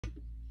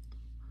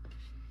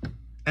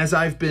as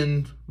I've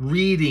been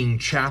reading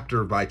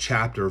chapter by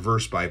chapter,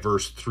 verse by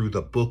verse through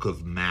the book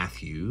of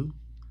Matthew,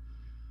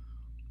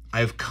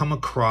 I've come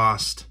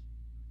across,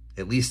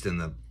 at least in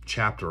the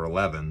chapter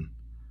 11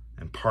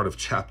 and part of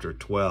chapter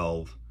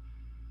 12,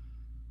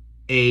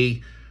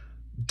 a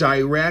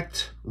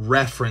direct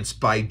reference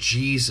by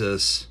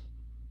Jesus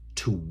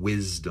to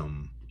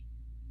wisdom.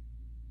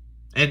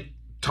 And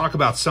talk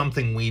about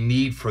something we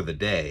need for the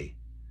day.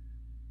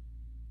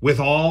 With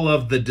all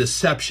of the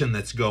deception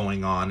that's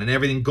going on and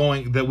everything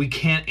going, that we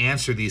can't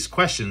answer these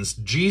questions,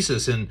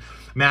 Jesus in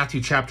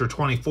Matthew chapter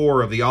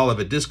 24 of the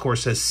Olivet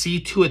Discourse says, "See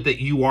to it that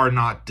you are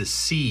not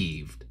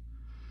deceived,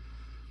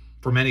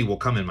 for many will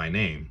come in my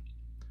name."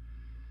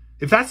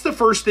 If that's the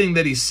first thing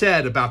that he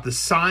said about the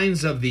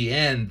signs of the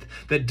end,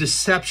 that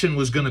deception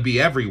was going to be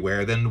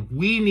everywhere, then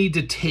we need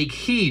to take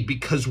heed,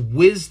 because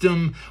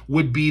wisdom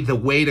would be the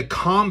way to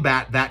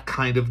combat that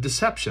kind of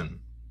deception.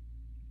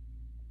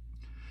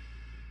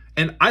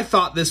 And I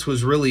thought this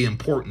was really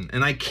important.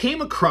 And I came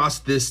across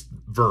this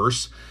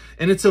verse,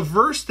 and it's a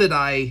verse that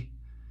I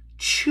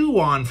chew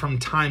on from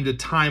time to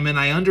time, and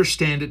I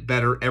understand it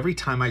better every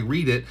time I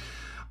read it.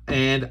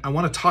 And I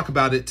want to talk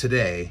about it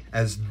today,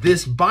 as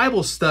this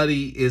Bible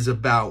study is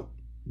about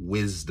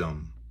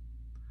wisdom.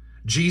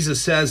 Jesus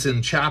says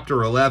in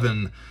chapter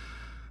 11,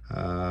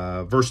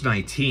 verse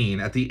 19,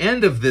 at the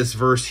end of this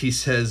verse, he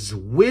says,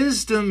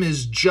 "Wisdom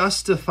is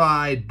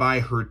justified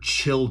by her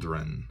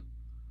children."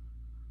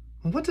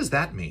 Well, what does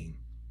that mean?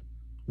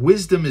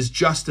 Wisdom is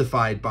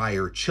justified by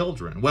her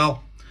children.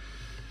 Well,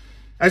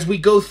 as we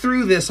go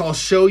through this, I'll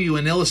show you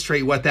and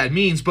illustrate what that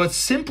means. But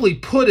simply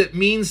put, it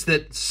means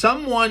that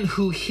someone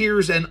who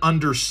hears and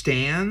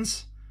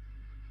understands,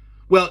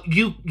 well,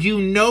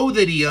 you know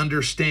that he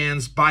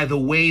understands by the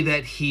way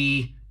that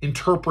he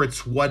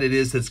interprets what it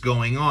is that's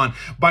going on,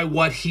 by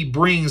what he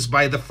brings,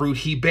 by the fruit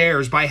he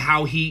bears, by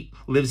how he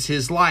lives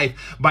his life,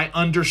 by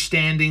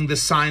understanding the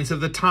signs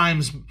of the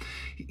times.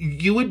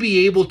 You would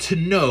be able to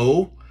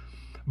know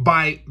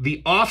by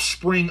the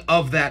offspring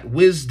of that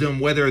wisdom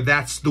whether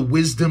that's the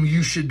wisdom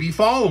you should be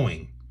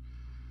following.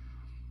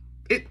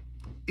 It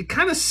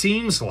kind of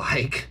seems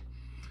like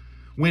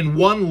when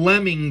one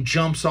lemming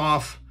jumps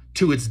off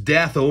to its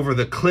death over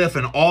the cliff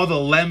and all the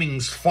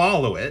lemmings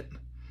follow it,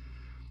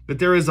 that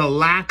there is a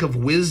lack of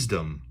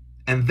wisdom.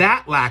 And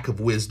that lack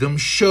of wisdom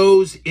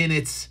shows in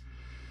its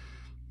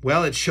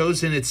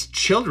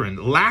children.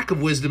 Lack of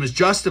wisdom is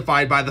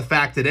justified by the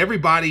fact that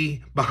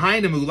everybody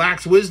behind him who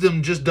lacks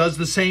wisdom just does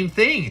the same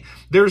thing.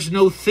 There's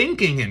no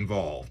thinking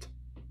involved.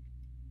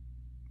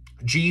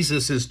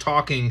 Jesus is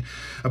talking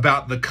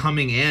about the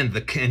coming end,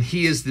 and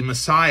he is the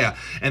Messiah.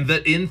 And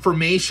the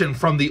information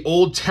from the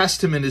Old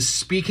Testament is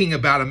speaking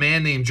about a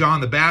man named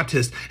John the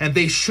Baptist, and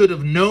they should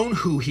have known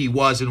who he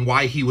was and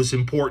why he was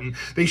important.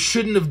 They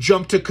shouldn't have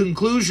jumped to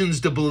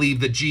conclusions to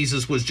believe that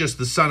Jesus was just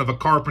the son of a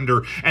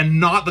carpenter and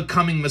not the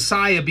coming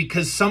Messiah,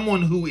 because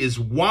someone who is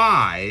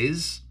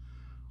wise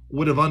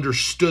would have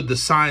understood the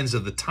signs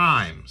of the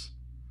times.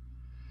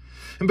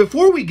 And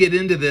before we get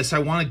into this, I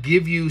want to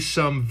give you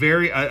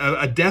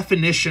a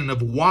definition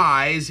of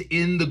wise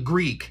in the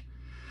Greek.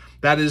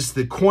 That is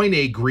the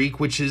Koine Greek,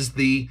 which is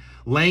the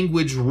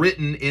language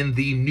written in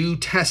the New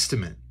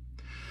Testament.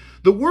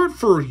 The word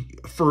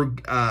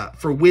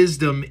for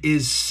wisdom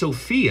is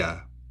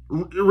Sophia,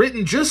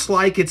 written just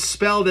like it's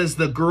spelled as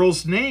the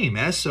girl's name,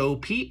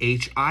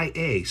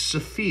 S-O-P-H-I-A,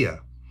 Sophia.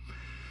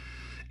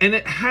 And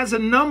it has a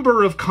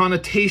number of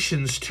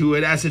connotations to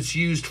it, as it's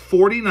used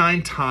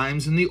 49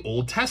 times in the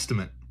Old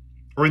Testament,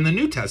 or in the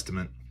New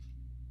Testament.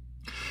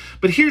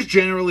 But here's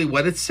generally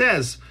what it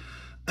says.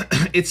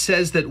 It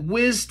says that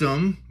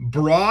wisdom,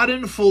 broad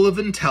and full of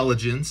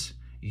intelligence,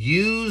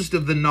 used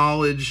of the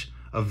knowledge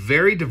of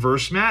very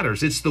diverse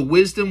matters. It's the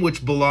wisdom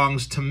which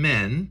belongs to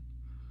men,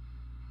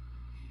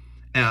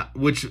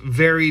 which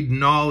varied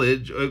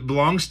knowledge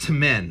belongs to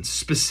men,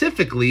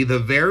 specifically the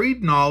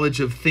varied knowledge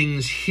of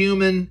things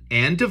human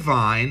and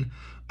divine,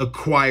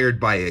 acquired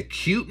by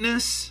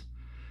acuteness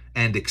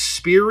and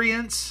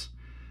experience,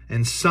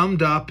 and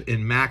summed up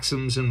in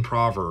maxims and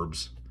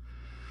proverbs.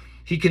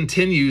 He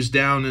continues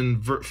down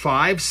in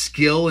 5,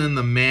 skill in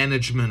the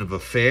management of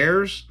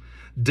affairs,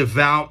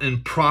 devout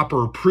and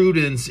proper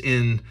prudence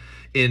in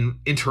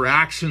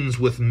interactions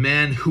with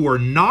men who are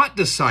not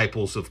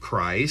disciples of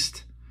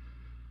Christ,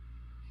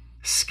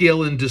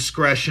 skill and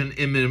discretion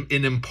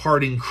in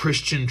imparting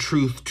Christian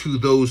truth to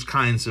those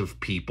kinds of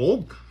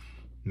people.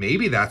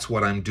 Maybe that's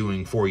what I'm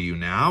doing for you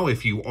now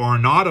if you are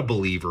not a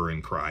believer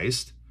in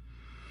Christ.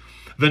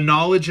 The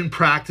knowledge and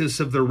practice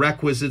of the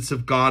requisites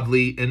of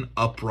godly and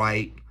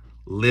upright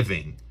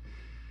living.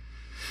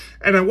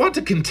 And I want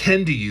to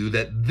contend to you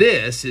that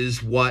this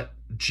is what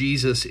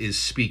Jesus is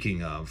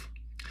speaking of.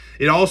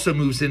 It also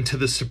moves into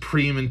the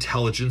supreme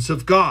intelligence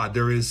of God.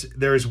 There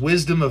is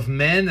wisdom of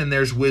men and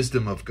there's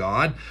wisdom of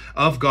God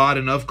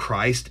and of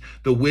Christ.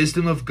 The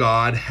wisdom of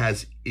God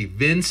has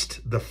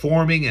evinced the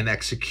forming and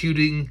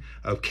executing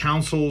of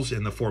counsels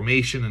in the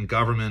formation and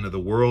government of the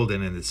world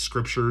and in its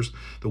scriptures.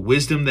 The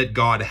wisdom that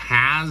God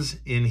has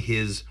in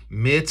his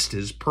midst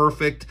is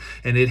perfect,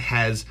 and it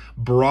has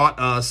brought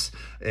us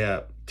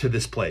to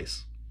this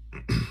place.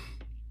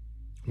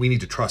 We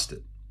need to trust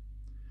it.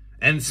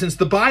 And since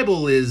the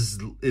Bible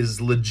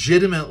is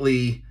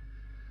legitimately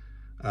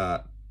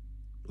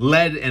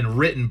led and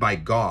written by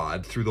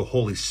God through the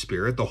Holy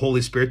Spirit,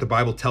 the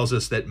Bible tells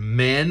us that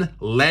men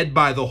led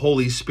by the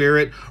Holy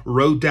Spirit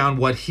wrote down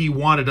what he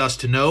wanted us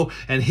to know,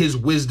 and his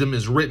wisdom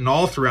is written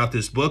all throughout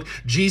this book.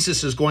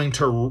 Jesus is going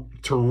to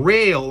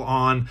rail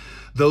on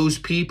those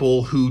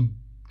people who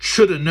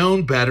should have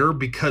known better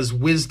because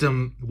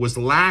wisdom was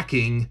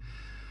lacking,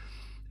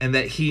 and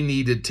that he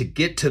needed to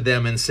get to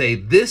them and say,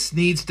 this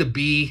needs to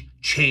be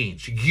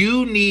changed.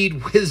 You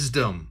need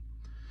wisdom.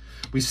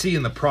 We see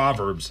in the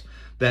Proverbs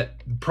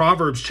that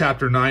Proverbs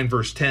chapter 9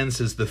 verse 10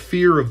 says, the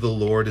fear of the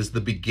Lord is the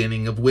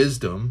beginning of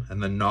wisdom,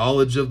 and the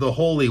knowledge of the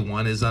Holy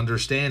One is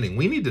understanding.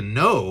 We need to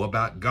know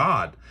about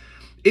God.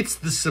 It's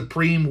the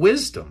supreme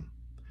wisdom.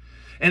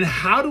 And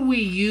how do we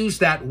use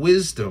that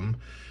wisdom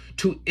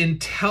to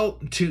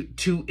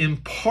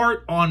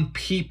impart on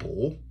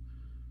people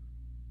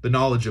the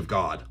knowledge of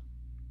God,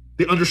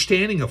 the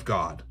understanding of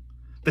God,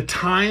 the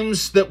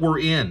times that we're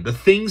in, the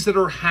things that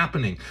are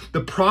happening, the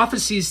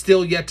prophecies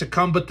still yet to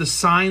come, but the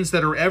signs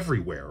that are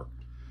everywhere?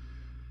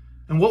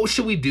 And what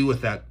should we do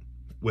with that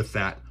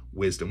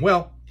wisdom?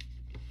 Well,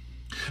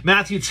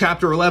 Matthew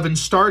chapter 11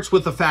 starts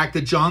with the fact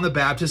that John the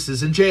Baptist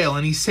is in jail,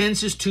 and he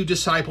sends his 2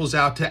 disciples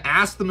out to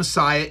ask the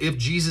Messiah if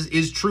Jesus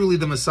is truly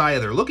the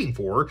Messiah they're looking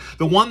for,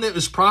 the one that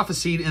was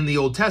prophesied in the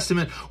Old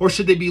Testament, or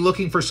should they be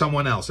looking for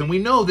someone else? And we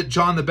know that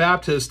John the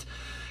Baptist,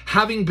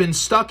 having been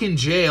stuck in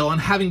jail and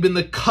having been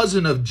the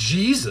cousin of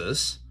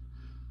Jesus,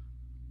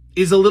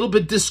 is a little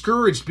bit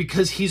discouraged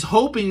because he's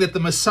hoping that the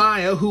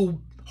Messiah,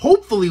 who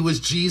hopefully was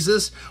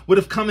Jesus, would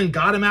have come and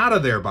got him out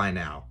of there by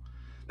now.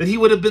 That he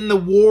would have been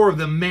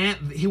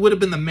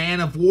the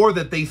man of war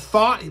that they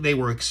thought they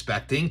were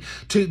expecting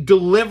to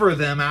deliver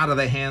them out of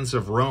the hands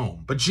of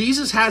Rome. But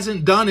Jesus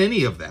hasn't done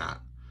any of that.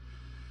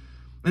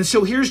 And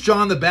so here's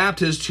John the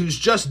Baptist, who's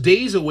just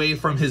days away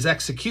from his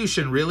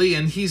execution, really,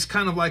 and he's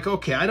kind of like,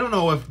 okay, I don't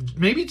know if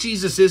maybe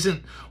Jesus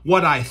isn't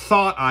what I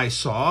thought I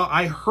saw.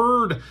 I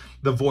heard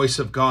the voice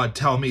of God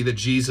tell me that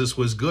Jesus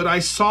was good. I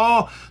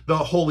saw the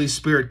Holy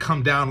Spirit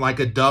come down like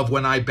a dove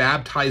when I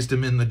baptized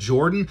him in the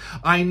Jordan.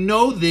 I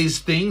know these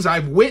things.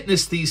 I've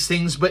witnessed these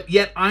things, but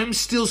yet I'm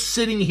still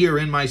sitting here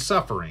in my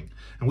suffering.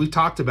 And we've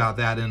talked about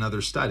that in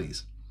other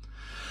studies.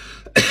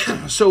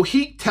 So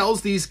he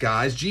tells these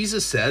guys,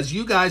 Jesus says,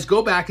 you guys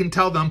go back and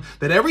tell them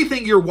that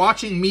everything you're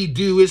watching me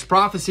do is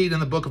prophesied in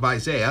the book of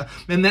Isaiah,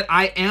 and that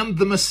I am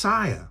the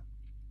Messiah.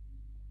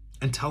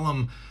 And tell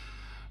him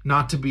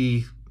not to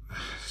be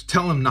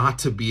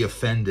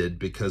offended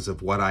because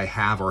of what I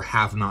have or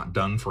have not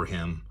done for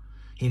him.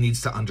 He needs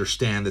to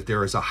understand that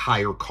there is a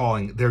higher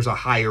calling, there's a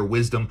higher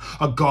wisdom,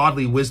 a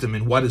godly wisdom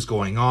in what is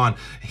going on.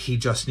 He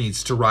just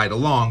needs to ride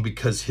along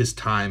because his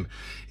time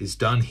is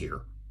done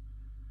here.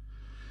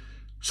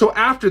 So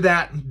after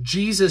that,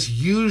 Jesus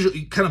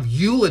usually kind of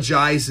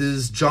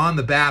eulogizes John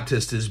the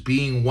Baptist as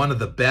being one of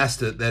the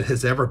best that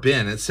has ever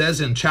been. It says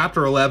in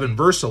chapter 11,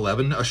 verse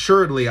 11,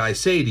 assuredly I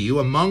say to you,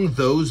 among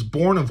those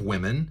born of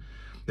women,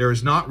 there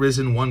has not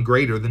risen one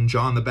greater than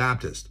John the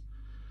Baptist.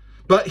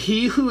 But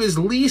he who is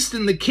least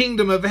in the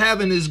kingdom of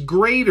heaven is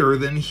greater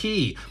than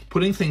he.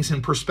 Putting things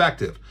in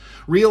perspective.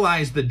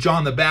 Realize that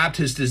John the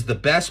Baptist is the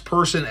best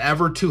person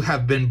ever to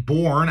have been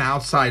born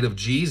outside of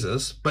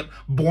Jesus. But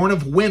born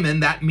of women,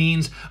 that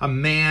means a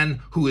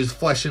man who is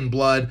flesh and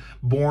blood,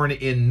 born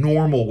in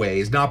normal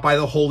ways. Not by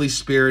the Holy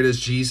Spirit as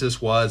Jesus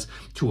was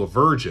to a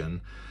virgin.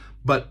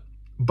 But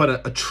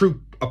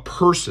a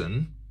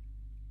person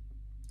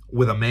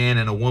with a man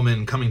and a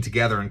woman coming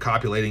together and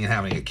copulating and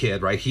having a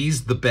kid, right?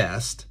 He's the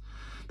best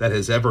that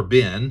has ever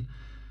been,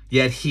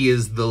 yet he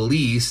is the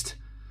least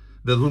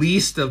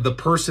of the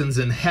persons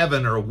in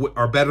heaven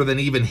are better than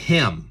even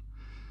him.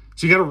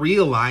 So you got to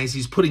realize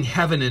he's putting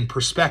heaven in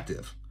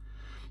perspective.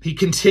 He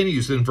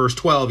continues in verse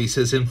 12, he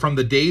says, and from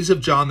the days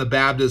of John the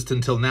Baptist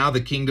until now, the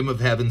kingdom of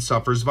heaven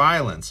suffers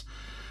violence,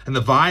 and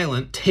the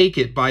violent take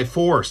it by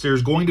force.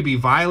 There's going to be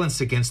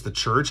violence against the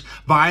church,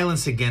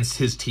 violence against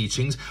his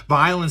teachings,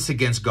 violence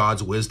against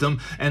God's wisdom,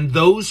 and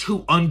those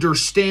who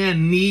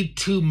understand need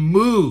to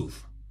move.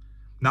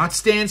 Not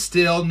stand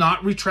still,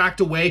 not retract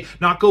away,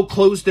 not go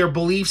close their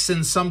beliefs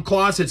in some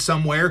closet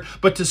somewhere,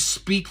 but to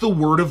speak the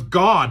word of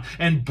God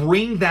and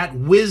bring that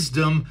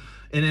wisdom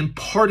and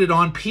impart it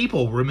on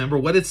people. Remember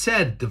what it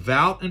said,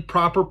 devout and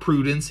proper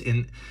prudence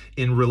in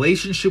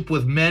relationship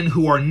with men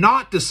who are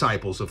not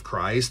disciples of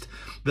Christ,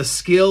 the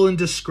skill and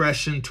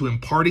discretion to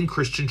imparting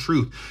Christian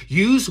truth.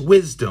 Use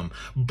wisdom,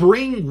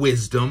 bring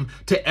wisdom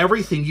to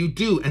everything you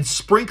do, and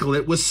sprinkle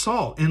it with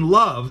salt in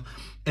love,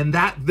 and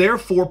that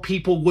therefore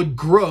people would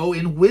grow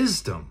in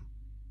wisdom.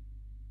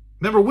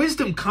 Remember,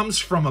 wisdom comes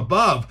from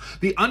above.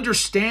 The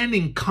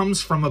understanding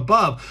comes from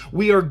above.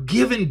 We are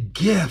given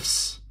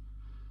gifts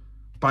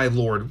by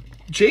Lord.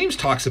 James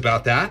talks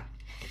about that.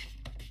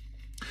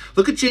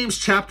 Look at James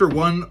chapter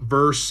 1,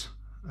 verse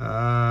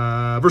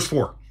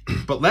 4.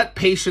 But let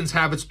patience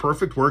have its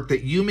perfect work,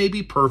 that you may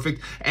be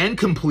perfect and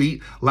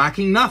complete,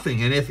 lacking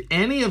nothing. And if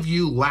any of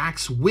you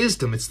lacks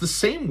wisdom, it's the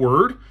same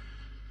word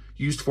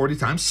used 40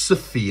 times,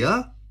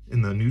 Sophia,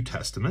 in the New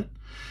Testament.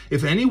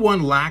 If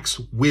anyone lacks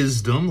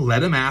wisdom,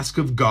 let him ask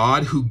of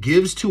God, who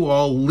gives to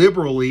all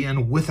liberally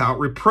and without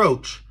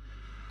reproach,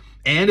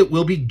 and it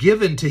will be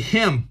given to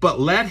him. But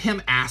let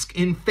him ask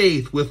in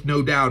faith with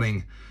no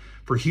doubting.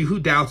 For he who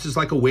doubts is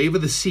like a wave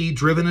of the sea,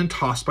 driven and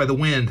tossed by the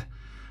wind.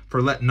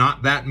 For let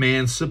not that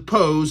man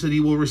suppose that he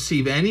will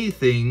receive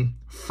anything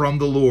from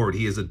the Lord.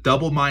 He is a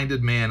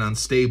double-minded man,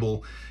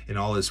 unstable in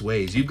all his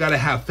ways. You've got to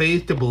have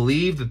faith to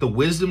believe that the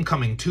wisdom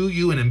coming to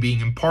you and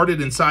being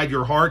imparted inside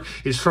your heart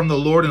is from the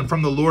Lord and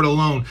from the Lord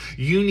alone.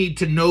 You need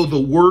to know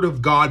the Word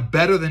of God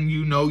better than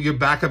you know your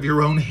back of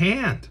your own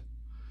hand.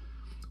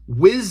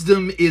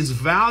 Wisdom is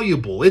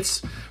valuable.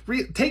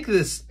 Take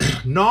this.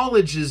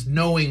 Knowledge is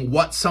knowing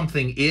what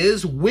something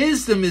is.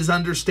 Wisdom is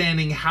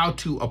understanding how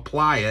to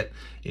apply it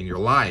in your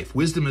life.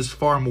 Wisdom is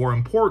far more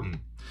important.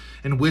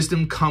 And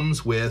wisdom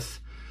comes with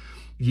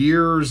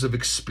years of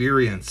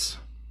experience,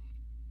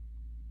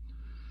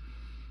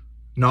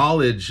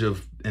 knowledge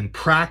of and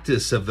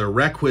practice of the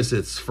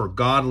requisites for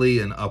godly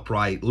and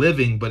upright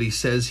living. But he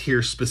says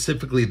here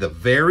specifically the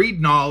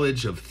varied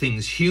knowledge of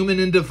things human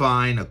and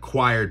divine,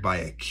 acquired by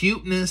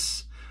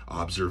acuteness,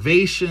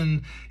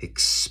 observation,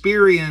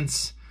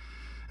 experience.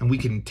 And we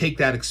can take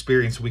that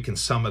experience, we can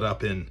sum it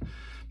up in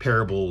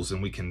parables,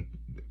 and we can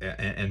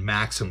and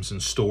maxims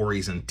and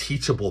stories and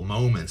teachable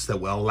moments that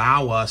will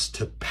allow us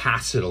to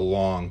pass it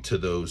along to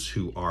those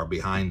who are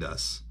behind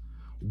us.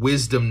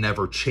 Wisdom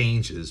never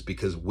changes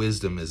because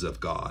wisdom is of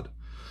God.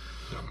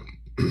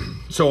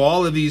 So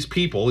all of these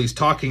people, he's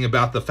talking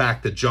about the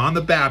fact that John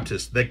the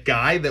Baptist, the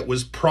guy that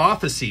was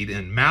prophesied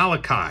in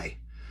Malachi,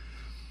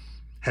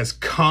 has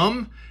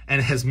come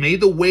and has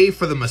made the way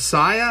for the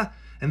Messiah,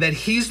 and that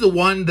he's the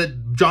one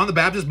that John the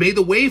Baptist made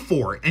the way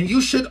for. And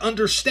you should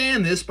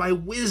understand this by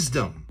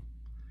wisdom.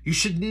 You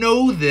should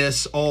know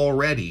this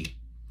already.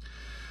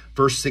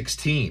 Verse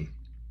 16.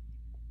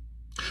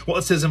 Well,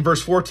 it says in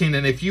verse 14,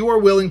 and if you are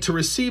willing to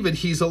receive it,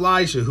 he's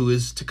Elijah who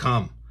is to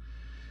come.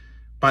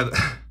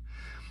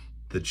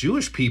 The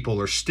Jewish people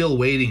are still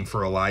waiting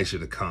for Elijah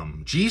to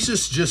come.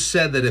 Jesus just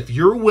said that if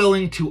you're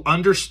willing to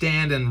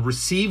understand and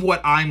receive what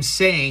I'm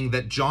saying,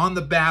 that John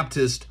the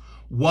Baptist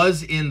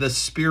was in the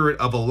spirit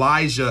of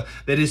Elijah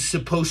that is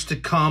supposed to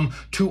come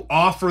to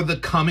offer the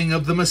coming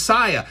of the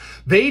Messiah.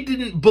 They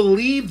didn't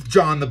believe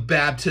John the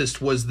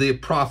Baptist was the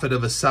prophet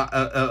of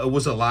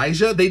was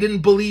Elijah. They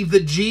didn't believe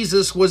that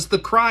Jesus was the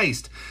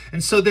Christ.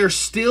 And so they're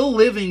still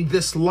living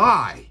this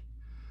lie.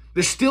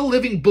 They're still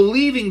living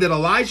believing that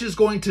Elijah is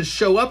going to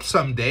show up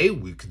someday.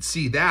 We can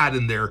see that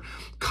in their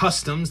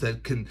customs,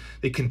 that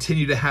they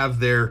continue to have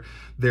their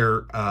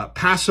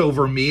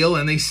Passover meal,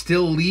 and they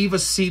still leave a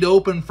seat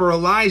open for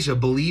Elijah,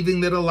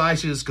 believing that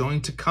Elijah is going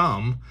to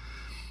come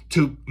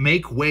to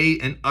make way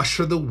and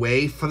usher the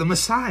way for the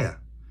Messiah.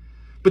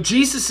 But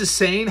Jesus is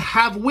saying,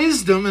 have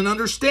wisdom and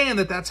understand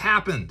that that's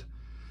happened.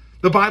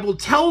 The Bible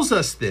tells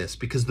us this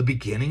because the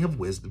beginning of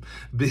wisdom,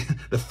 the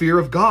fear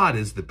of God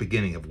is the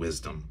beginning of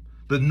wisdom.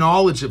 The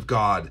knowledge of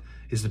God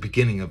is the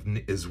beginning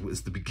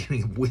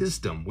of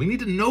wisdom. We need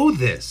to know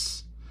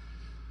this.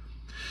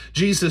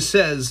 Jesus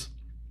says,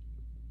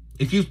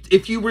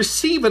 if you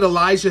receive it,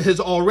 Elijah has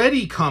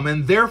already come,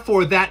 and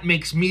therefore that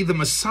makes me the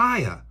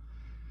Messiah.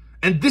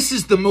 And this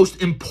is the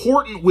most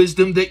important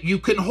wisdom that you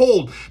can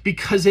hold,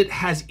 because it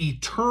has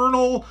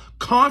eternal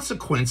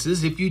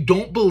consequences if you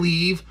don't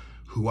believe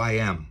who I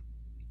am.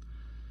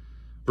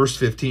 Verse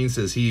 15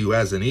 says, he who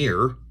has an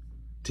ear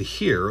to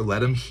hear,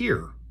 let him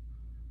hear.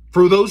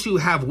 For those who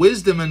have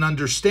wisdom and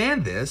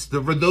understand this,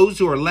 for those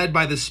who are led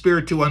by the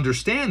Spirit to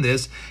understand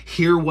this,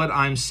 hear what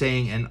I'm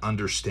saying and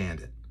understand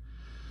it.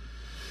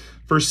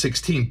 Verse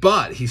 16,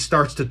 but he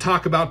starts to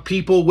talk about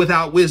people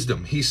without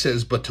wisdom. He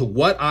says, but to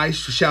what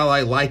shall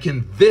I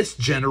liken this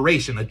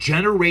generation, a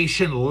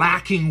generation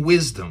lacking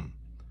wisdom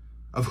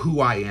of who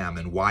I am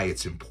and why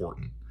it's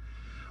important,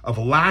 of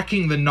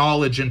lacking the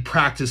knowledge and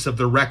practice of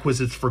the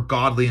requisites for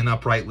godly and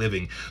upright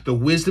living, the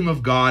wisdom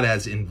of God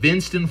as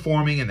evinced in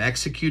forming and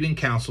executing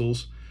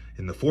counsels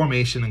in the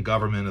formation and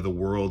government of the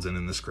worlds and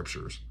in the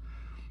scriptures.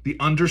 The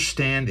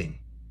understanding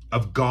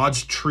of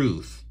God's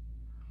truth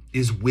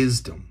is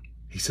wisdom.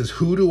 He says,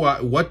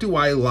 what do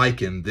I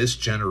liken this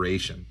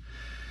generation?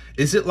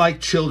 Is it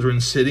like children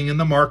sitting in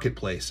the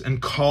marketplace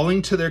and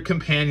calling to their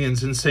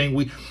companions and saying,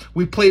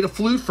 we played a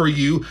flute for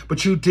you,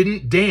 but you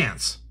didn't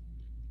dance.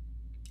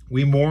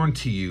 We mourned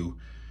to you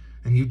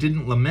and you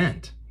didn't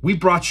lament. We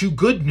brought you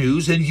good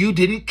news and you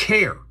didn't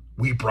care.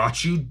 We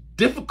brought you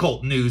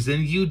difficult news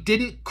and you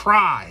didn't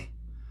cry.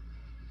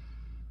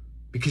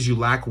 because you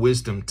lack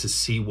wisdom to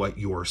see what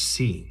you're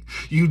seeing.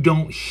 You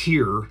don't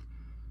hear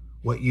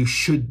what you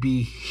should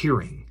be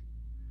hearing.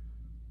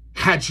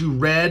 Had you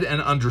read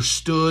and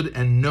understood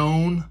and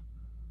known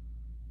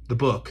the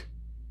book,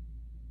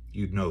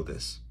 you'd know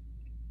this.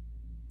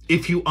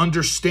 If you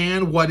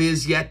understand what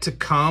is yet to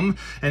come,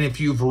 and if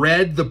you've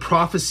read the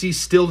prophecy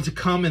still to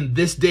come in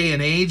this day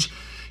and age,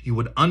 you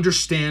would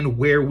understand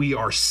where we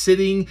are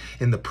sitting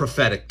in the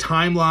prophetic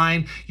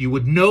timeline. You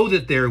would know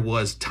that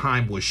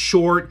time was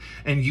short,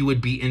 and you would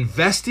be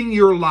investing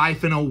your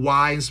life in a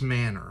wise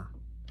manner.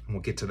 And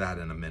we'll get to that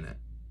in a minute.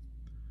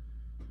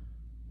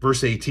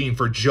 Verse 18,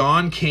 for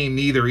John came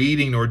neither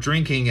eating nor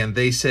drinking, and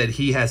they said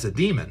he has a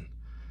demon.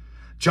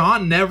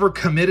 John never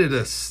committed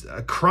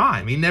a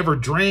crime. He never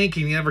drank.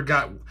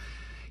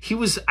 He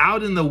was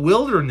out in the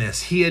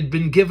wilderness. He had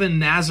been given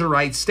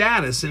Nazirite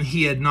status, and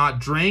he had not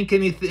drank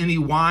any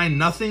wine,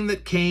 nothing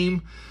that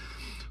came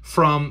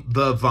from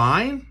the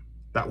vine.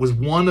 That was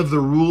one of the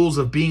rules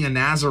of being a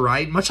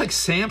Nazirite, much like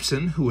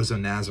Samson, who was a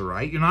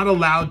Nazirite. You're not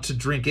allowed to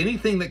drink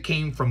anything that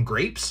came from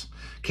grapes.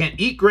 Can't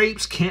eat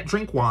grapes, can't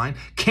drink wine,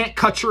 can't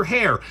cut your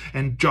hair.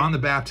 And John the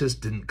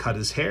Baptist didn't cut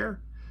his hair,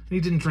 and he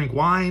didn't drink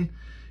wine.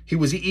 He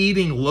was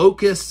eating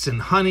locusts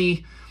and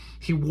honey.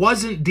 He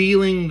wasn't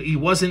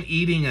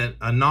eating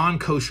a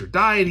non-kosher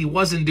diet. He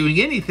wasn't doing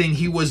anything.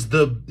 He was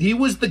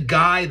the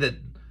guy that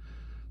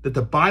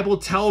the Bible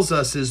tells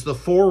us is the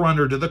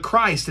forerunner to the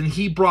Christ. And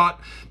he brought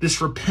this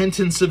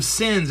repentance of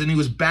sins, and he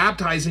was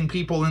baptizing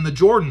people in the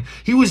Jordan.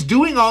 He was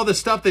doing all the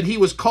stuff that he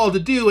was called to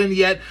do, and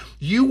yet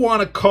you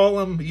want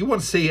to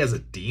say he has a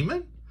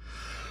demon?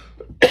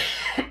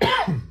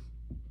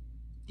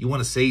 You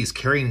want to say he's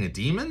carrying a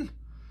demon?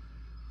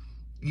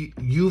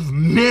 You've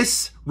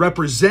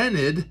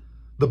misrepresented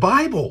the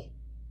Bible,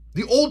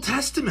 the Old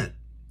Testament,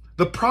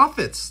 the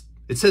prophets.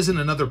 It says in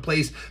another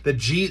place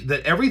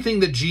that everything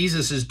that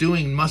Jesus is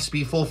doing must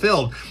be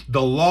fulfilled.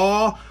 The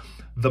law,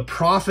 the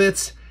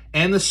prophets,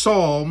 and the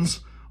Psalms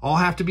all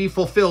have to be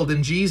fulfilled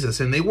in Jesus,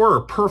 and they were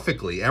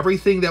perfectly.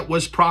 Everything that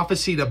was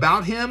prophesied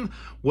about him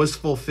was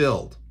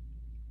fulfilled,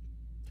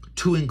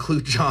 to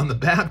include John the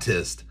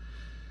Baptist.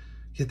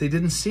 Yet they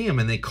didn't see him,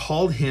 and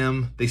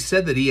they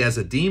said that he has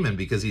a demon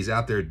because he's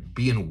out there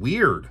being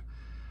weird.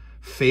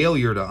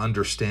 Failure to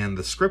understand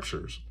the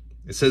scriptures.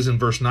 It says in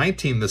verse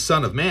 19, the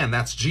Son of Man,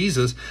 that's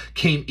Jesus,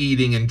 came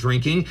eating and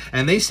drinking,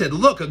 and they said,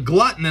 look, a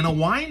glutton and a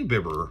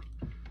winebibber,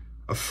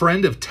 a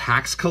friend of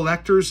tax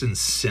collectors and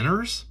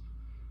sinners.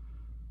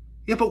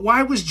 Yeah, but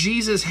why was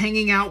Jesus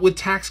hanging out with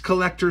tax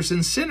collectors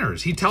and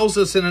sinners? He tells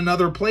us in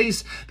another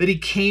place that he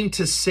came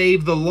to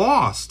save the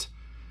lost,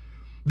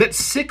 that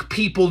sick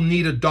people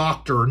need a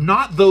doctor,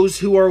 not those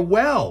who are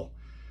well.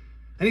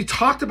 And he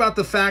talked about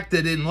the fact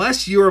that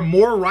unless you're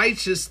more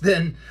righteous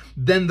than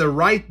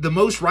the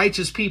most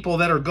righteous people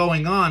that are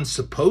going on,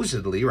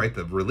 supposedly, right,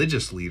 the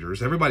religious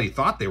leaders, everybody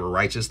thought they were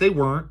righteous. They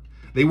weren't.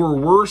 They were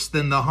worse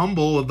than the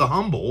humble of the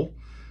humble.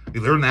 We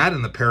learn that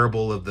in the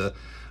parable of the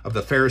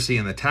Pharisee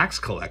and the tax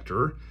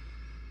collector.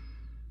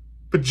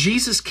 But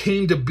Jesus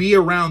came to be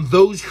around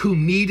those who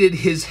needed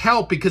his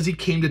help because he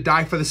came to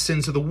die for the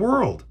sins of the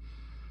world.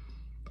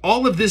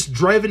 All of this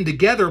driven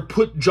together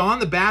put John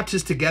the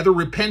Baptist together,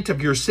 repent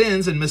of your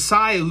sins, and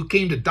Messiah who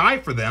came to die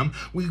for them.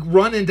 We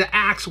run into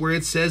Acts where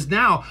it says,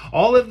 now,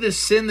 all of this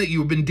sin that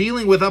you've been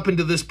dealing with up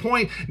until this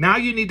point, now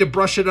you need to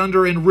brush it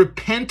under and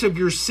repent of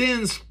your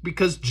sins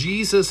because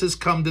Jesus has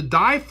come to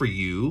die for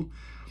you.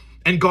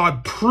 And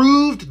God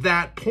proved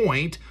that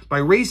point by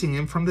raising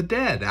him from the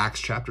dead, Acts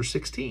chapter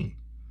 16.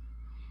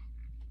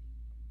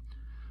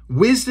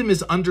 Wisdom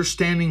is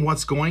understanding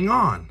what's going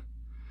on.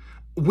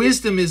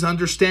 Wisdom is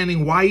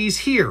understanding why he's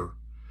here.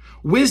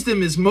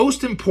 Wisdom is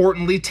most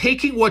importantly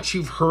taking what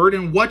you've heard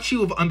and what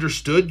you have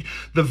understood,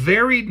 the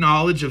varied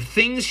knowledge of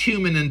things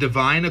human and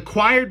divine,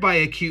 acquired by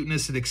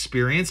acuteness and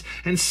experience,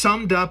 and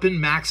summed up in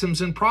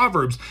maxims and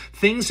proverbs,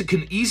 things that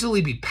can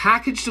easily be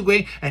packaged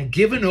away and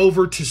given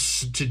over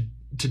to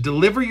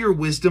deliver your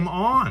wisdom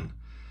on.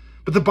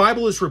 But the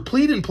Bible is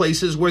replete in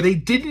places where they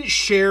didn't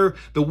share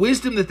the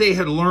wisdom that they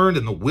had learned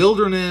in the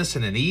wilderness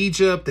and in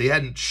Egypt. They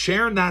hadn't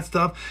shared that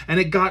stuff, and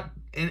it got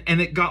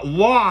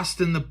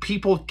lost, and the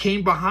people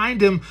came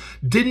behind him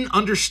didn't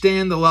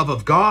understand the love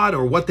of God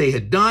or what they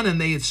had done, and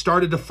they had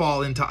started to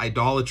fall into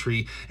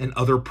idolatry and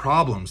other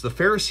problems. The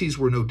Pharisees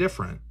were no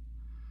different.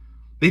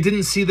 They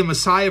didn't see the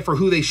Messiah for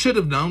who they should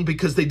have known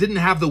because they didn't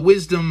have the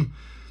wisdom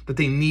that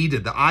they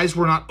needed. The eyes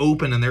were not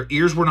open and their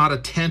ears were not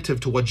attentive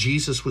to what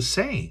Jesus was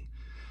saying.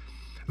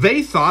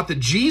 They thought that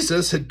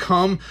Jesus had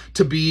come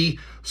to be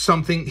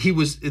something. They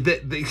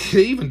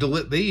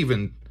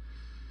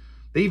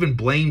even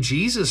blamed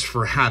Jesus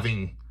for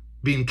having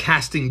been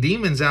casting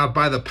demons out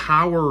by the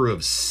power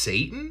of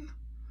Satan.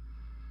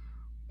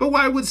 But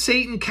why would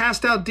Satan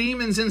cast out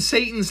demons in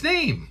Satan's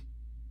name?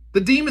 The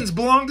demons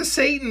belong to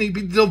Satan. He'd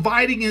be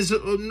dividing his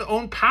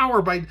own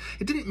power by.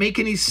 It didn't make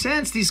any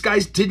sense. These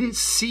guys didn't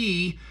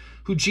see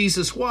who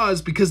Jesus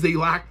was because they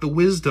lacked the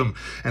wisdom.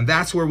 And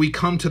that's where we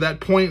come to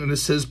that point when it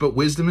says, but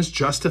wisdom is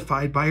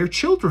justified by her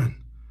children.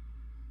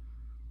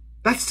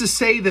 That's to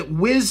say that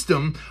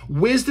wisdom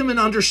and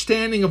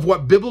understanding of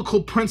what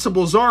biblical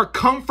principles are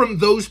come from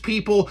those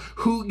people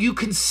who you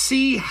can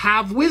see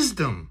have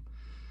wisdom.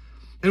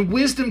 And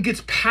wisdom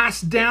gets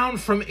passed down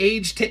from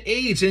age to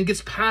age, and it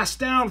gets passed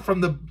down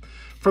from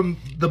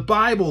the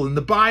Bible and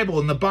the Bible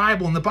and the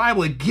Bible and the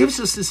Bible. It gives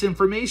us this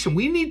information.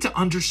 We need to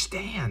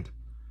understand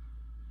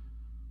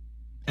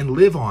and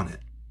live on it.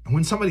 And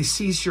when somebody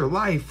sees your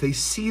life, they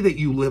see that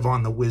you live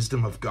on the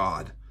wisdom of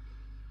God,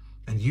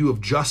 and you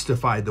have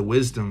justified the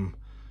wisdom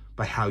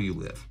by how you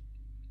live.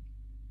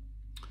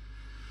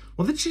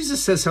 Well, then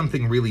Jesus says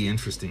something really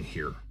interesting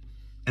here.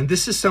 And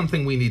this is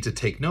something we need to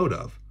take note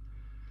of.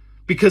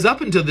 Because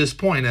up until this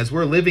point, as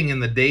we're living in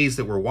the days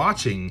that we're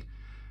watching,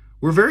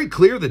 we're very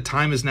clear that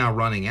time is now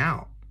running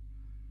out.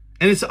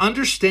 And it's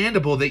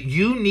understandable that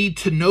you need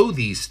to know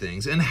these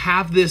things and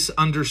have this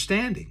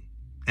understanding.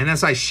 And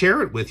as I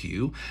share it with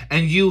you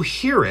and you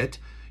hear it,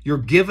 you're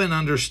given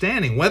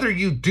understanding. Whether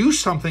you do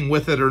something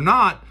with it or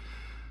not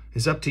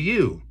is up to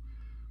you.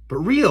 But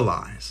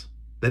realize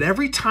that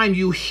every time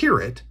you hear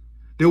it,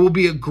 there will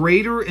be a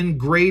greater and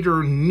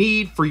greater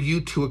need for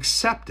you to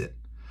accept it.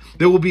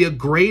 There will be a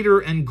greater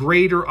and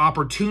greater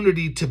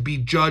opportunity to be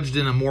judged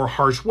in a more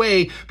harsh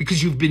way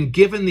because you've been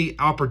given the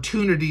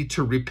opportunity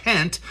to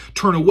repent,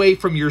 turn away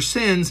from your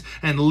sins,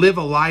 and live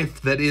a life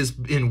that is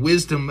in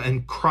wisdom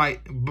and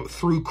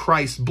through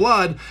Christ's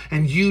blood,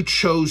 and you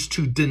chose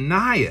to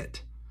deny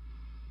it.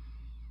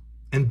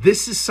 And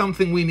this is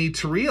something we need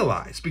to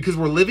realize because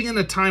we're living in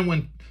a time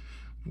when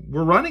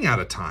we're running out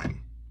of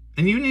time.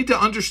 And you need to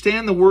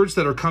understand the words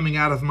that are coming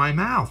out of my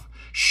mouth,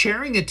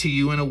 sharing it to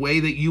you in a way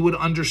that you would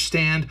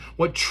understand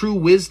what true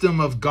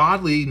wisdom of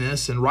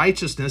godliness and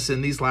righteousness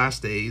in these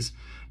last days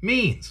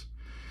means.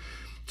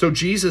 So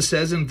Jesus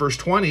says in verse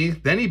 20,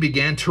 then he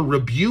began to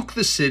rebuke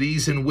the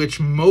cities in which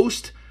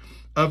most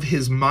of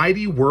his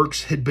mighty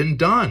works had been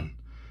done,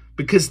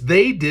 because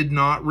they did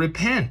not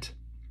repent.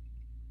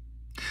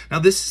 Now,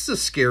 this is a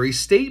scary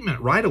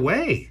statement right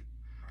away.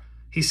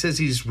 He says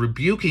he's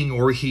rebuking,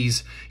 or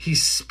he's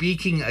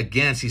speaking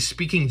against, he's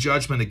speaking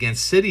judgment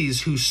against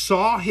cities who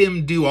saw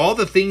him do all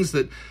the things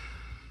that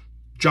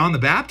John the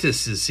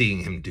Baptist is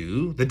seeing him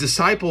do. The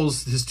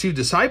disciples, his two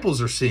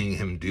disciples, are seeing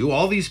him do.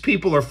 All these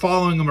people are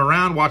following him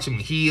around, watching him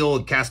heal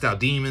and cast out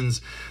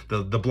demons.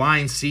 The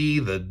blind see,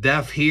 the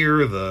deaf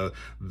hear,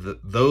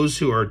 those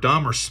who are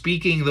dumb are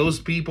speaking. Those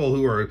people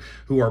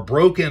who are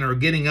broken are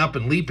getting up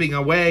and leaping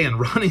away and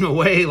running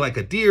away like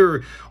a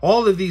deer.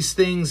 All of these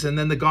things, and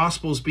then the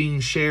gospel is being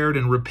shared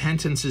and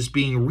repentance is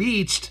being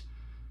reached.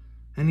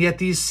 And yet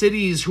these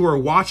cities who are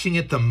watching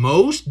it the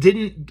most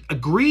didn't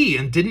agree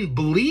and didn't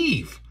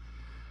believe.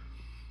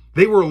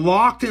 They were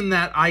locked in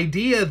that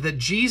idea that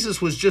Jesus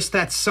was just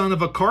that son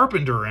of a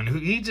carpenter, and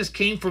he just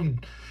came from,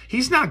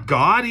 he's not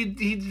God.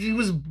 He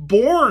was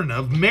born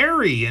of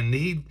Mary,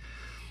 and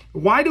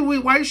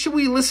why should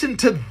we listen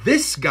to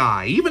this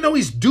guy, even though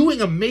he's doing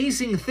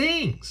amazing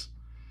things?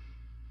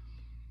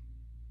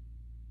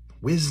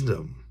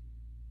 Wisdom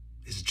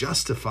is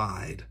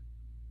justified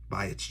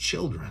by its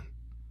children.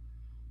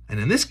 And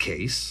in this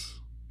case,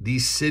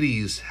 these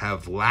cities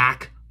have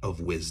lack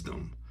of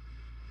wisdom.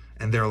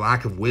 And their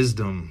lack of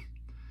wisdom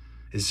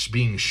is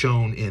being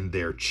shown in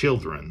their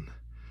children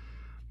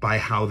by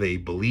how they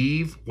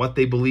believe, what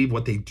they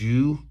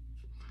do,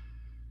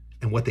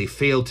 and what they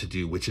fail to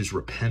do, which is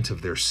repent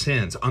of their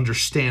sins.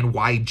 Understand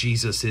why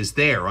Jesus is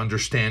there.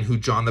 Understand who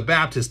John the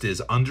Baptist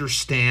is.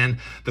 Understand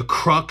the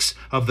crux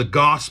of the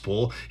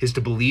gospel is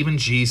to believe in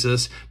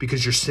Jesus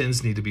because your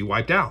sins need to be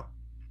wiped out.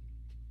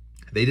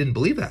 They didn't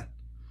believe that.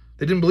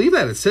 They didn't believe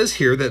that. It says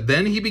here that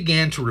then he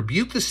began to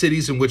rebuke the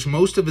cities in which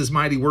most of his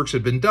mighty works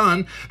had been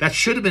done. That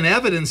should have been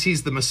evidence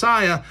he's the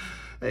Messiah.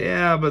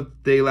 Yeah,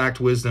 but they lacked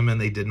wisdom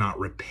and they did not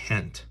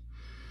repent.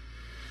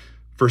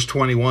 Verse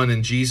 21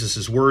 in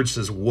Jesus' words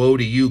says, woe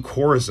to you,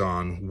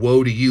 Chorazin,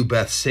 woe to you,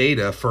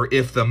 Bethsaida, for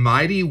if the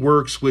mighty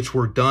works which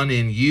were done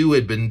in you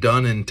had been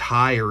done in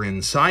Tyre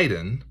and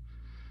Sidon,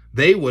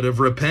 they would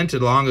have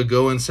repented long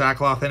ago in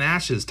sackcloth and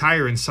ashes.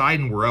 Tyre and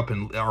Sidon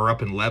are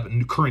up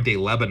in current day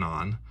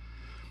Lebanon.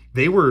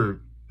 They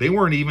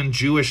weren't even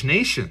Jewish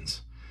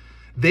nations.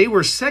 They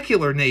were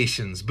secular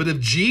nations. But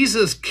if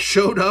Jesus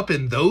showed up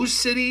in those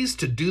cities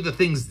to do the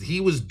things he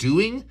was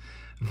doing,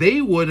 they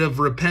would have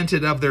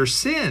repented of their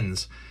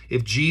sins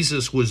if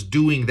Jesus was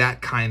doing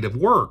that kind of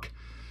work.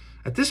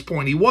 At this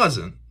point, he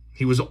wasn't.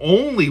 He was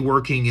only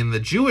working in the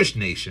Jewish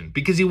nation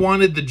because he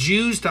wanted the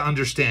Jews to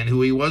understand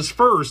who he was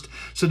first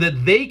so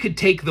that they could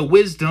take the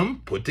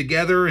wisdom put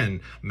together in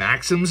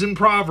maxims and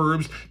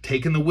proverbs,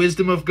 taking the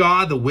wisdom of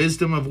God, the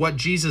wisdom of what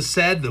Jesus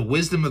said, the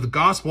wisdom of the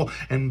gospel,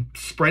 and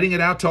spreading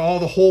it out to all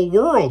the whole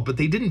world. But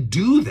they didn't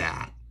do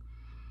that.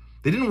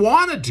 They didn't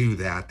want to do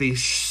that. They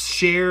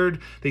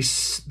shared, they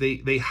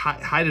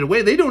hide it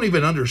away. They don't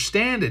even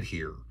understand it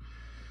here.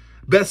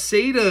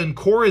 Bethsaida and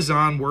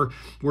Chorazin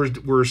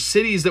were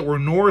cities that were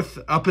north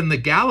up in the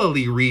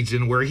Galilee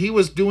region where he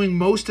was doing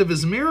most of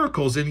his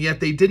miracles, and yet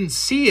they didn't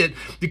see it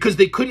because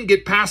they couldn't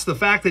get past the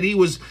fact that he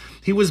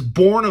was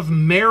born of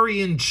Mary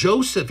and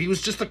Joseph. He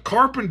was just a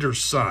carpenter's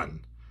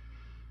son.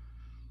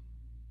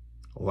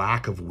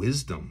 lack of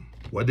wisdom.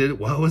 What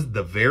was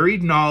the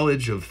varied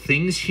knowledge of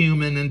things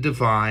human and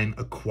divine,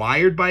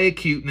 acquired by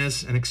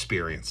acuteness and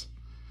experience.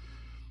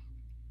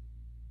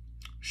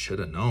 Should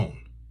have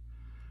known.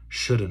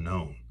 Should have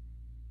known.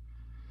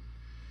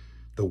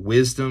 The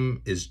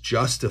wisdom is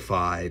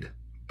justified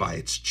by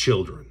its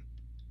children.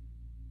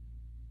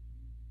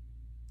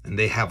 And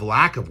they have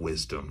lack of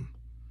wisdom,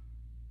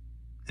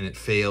 and it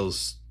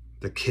fails.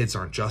 The kids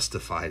aren't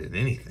justified in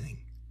anything.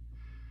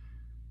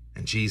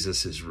 And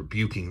Jesus is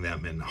rebuking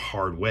them in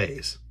hard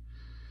ways.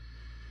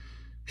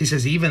 He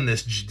says, even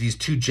these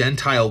two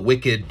Gentile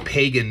wicked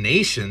pagan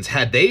nations,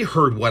 had they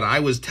heard what I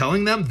was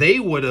telling them, they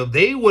would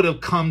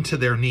have come to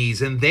their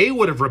knees and they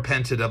would have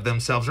repented of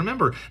themselves.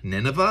 Remember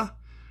Nineveh?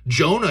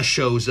 Jonah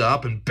shows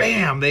up and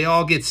bam, they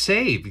all get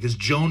saved because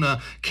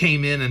Jonah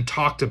came in and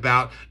talked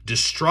about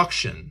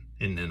destruction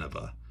in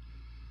Nineveh.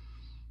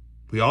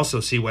 We also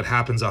see what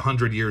happens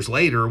 100 years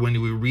later when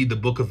we read the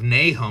book of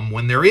Nahum,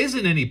 when there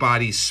isn't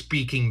anybody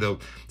speaking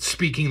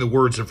the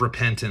words of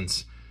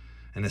repentance,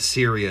 and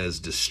Assyria is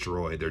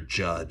destroyed. They're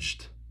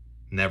judged,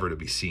 never to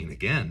be seen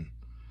again.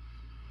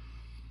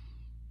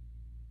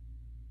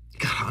 You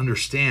got to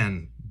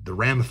understand the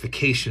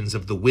ramifications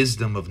of the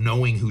wisdom of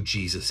knowing who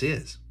Jesus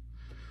is.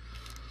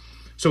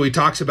 So he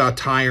talks about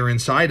Tyre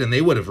and Sidon. They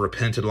would have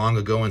repented long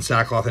ago in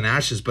sackcloth and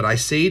ashes. But I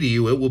say to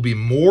you, it will be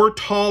more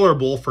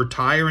tolerable for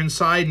Tyre and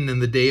Sidon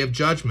in the day of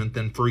judgment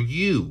than for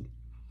you.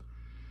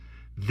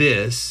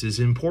 This is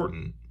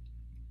important,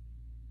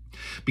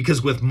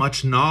 because with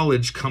much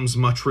knowledge comes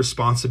much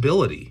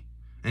responsibility.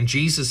 And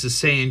Jesus is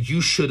saying,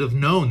 you should have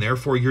known,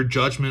 therefore your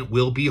judgment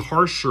will be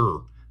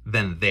harsher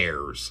than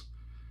theirs.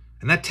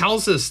 And that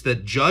tells us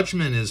that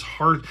judgment is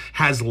hard,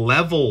 has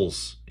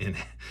levels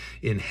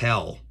in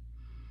hell.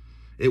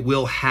 It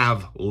will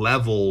have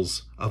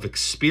levels of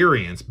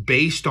experience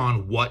based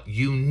on what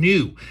you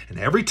knew. And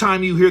every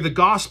time you hear the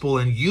gospel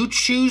and you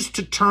choose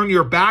to turn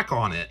your back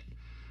on it,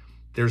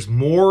 there's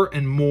more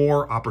and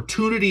more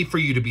opportunity for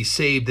you to be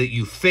saved that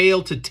you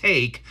fail to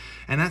take.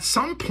 And at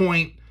some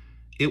point,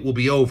 it will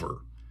be over.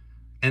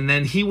 And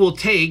then he will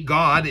take,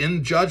 God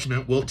in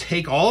judgment, will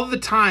take all of the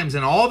times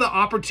and all the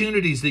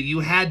opportunities that you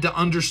had to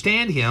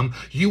understand him.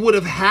 You would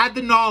have had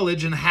the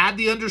knowledge and had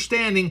the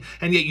understanding,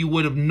 and yet you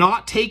would have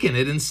not taken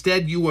it.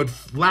 Instead, you would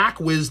lack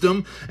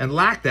wisdom and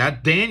lack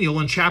that. Daniel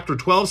in chapter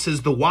 12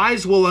 says, the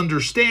wise will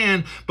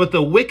understand, but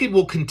the wicked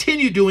will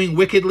continue doing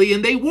wickedly,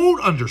 and they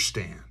won't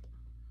understand.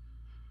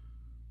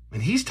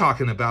 And he's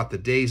talking about the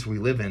days we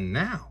live in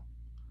now,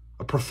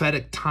 a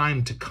prophetic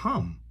time to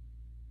come.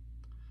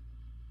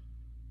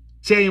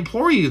 See, I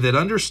implore you that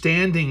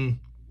understanding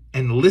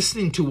and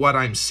listening to what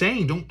I'm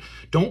saying,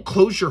 don't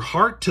close your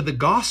heart to the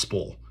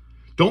gospel.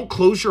 Don't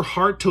close your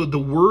heart to the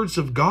words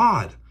of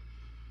God.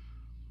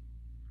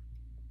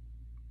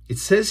 It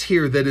says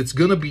here that it's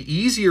going to be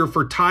easier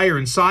for Tyre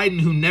and Sidon,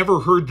 who never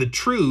heard the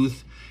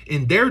truth,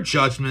 in their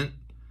judgment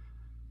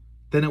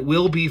than it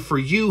will be for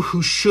you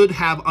who should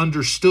have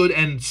understood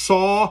and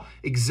saw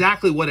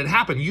exactly what had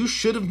happened. You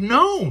should have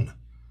known,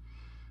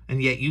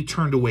 and yet you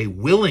turned away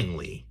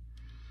willingly.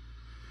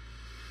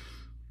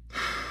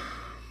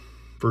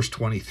 Verse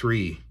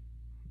 23,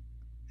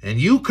 and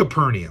you,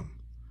 Capernaum,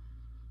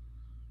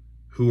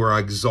 who are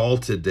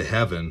exalted to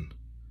heaven,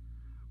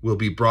 will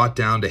be brought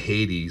down to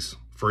Hades.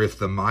 For if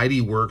the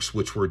mighty works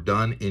which were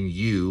done in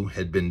you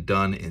had been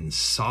done in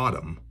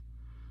Sodom,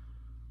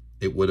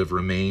 it would have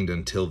remained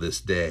until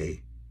this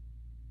day.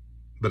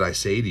 But I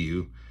say to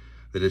you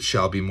that it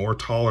shall be more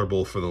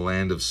tolerable for the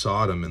land of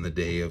Sodom in the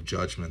day of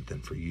judgment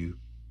than for you.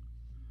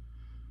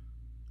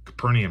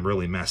 Capernaum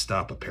really messed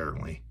up,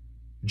 apparently.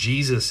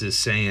 Jesus is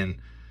saying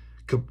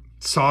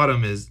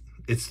Sodom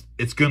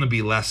it's going to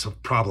be less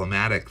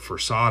problematic for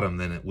Sodom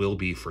than it will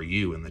be for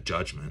you in the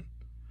judgment.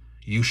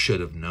 You should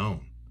have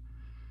known.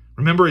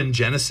 Remember in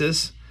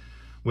Genesis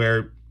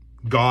where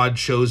God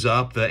shows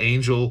up, the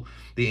angel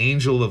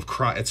of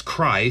Christ, it's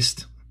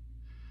Christ,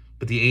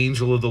 but the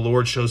angel of the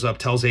Lord shows up,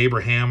 tells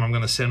Abraham, I'm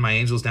going to send my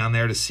angels down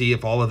there to see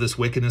if all of this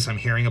wickedness I'm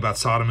hearing about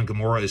Sodom and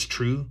Gomorrah is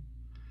true.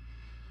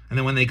 And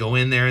then when they go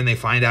in there and they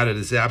find out it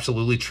is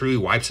absolutely true, he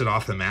wipes it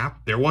off the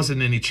map. There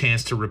wasn't any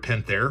chance to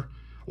repent there.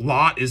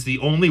 Lot is the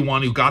only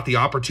one who got the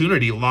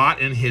opportunity,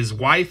 Lot and his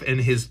wife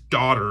and his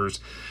daughters,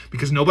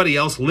 because nobody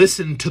else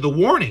listened to the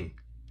warning.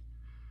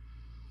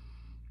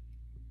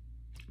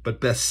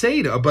 But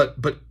Bethsaida,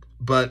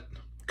 but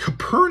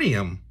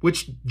Capernaum,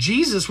 which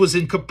Jesus was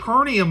in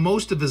Capernaum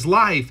most of his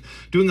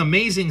life doing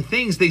amazing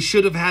things, they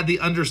should have had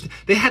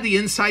they had the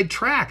inside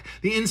track,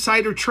 the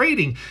insider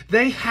trading.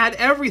 They had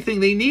everything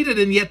they needed,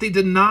 and yet they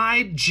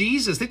denied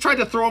Jesus. They tried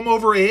to throw him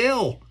over a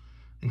hill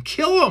and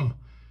kill him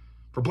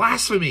for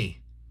blasphemy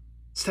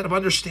instead of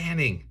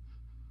understanding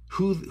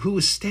who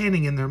was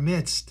standing in their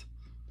midst.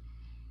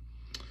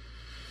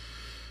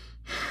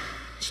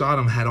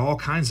 Sodom had all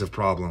kinds of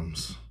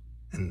problems,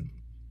 and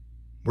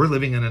we're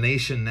living in a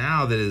nation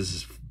now that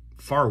is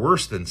far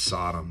worse than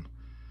Sodom.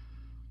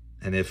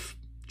 And if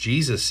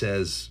Jesus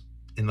says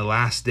in the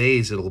last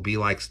days it'll be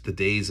like the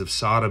days of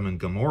Sodom and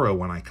Gomorrah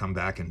when I come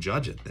back and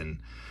judge it, then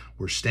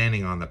we're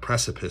standing on the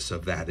precipice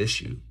of that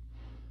issue.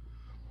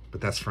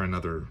 But that's for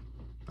another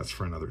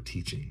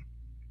teaching.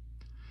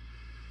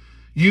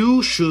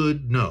 You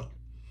should know.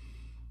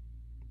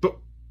 But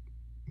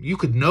you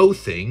could know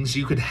things,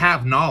 you could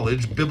have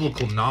knowledge,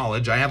 biblical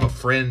knowledge. I have a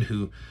friend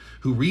who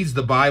reads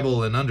the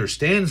Bible and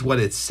understands what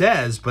it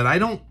says, but I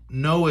don't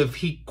know if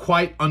he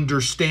quite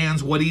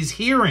understands what he's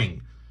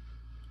hearing.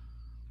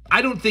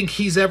 I don't think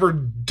he's ever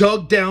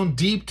dug down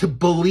deep to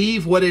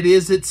believe what it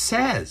is it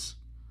says.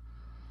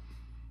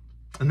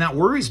 And that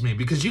worries me,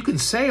 because you can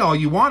say all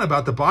you want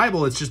about the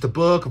Bible. It's just a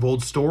book of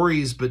old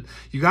stories, but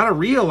you got to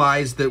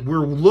realize that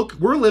we're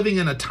living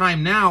in a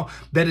time now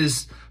that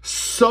is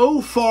so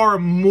far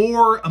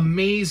more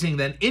amazing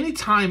than any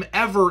time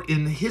ever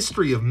in the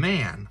history of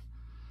man.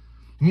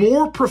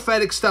 More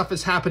prophetic stuff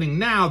is happening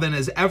now than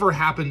has ever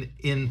happened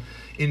in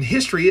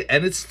history,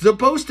 and it's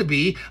supposed to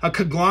be a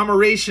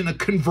conglomeration, a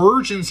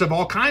convergence of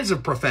all kinds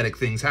of prophetic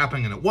things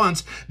happening at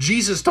once.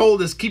 Jesus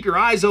told us, keep your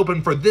eyes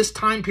open for this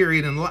time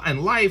period in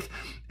life,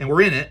 and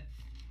we're in it.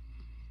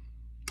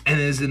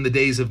 And as in the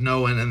days of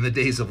Noah and in the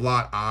days of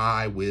Lot,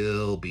 I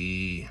will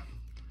be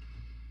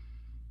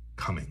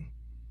coming.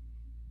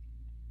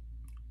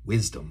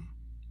 Wisdom.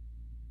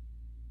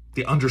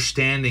 The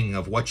understanding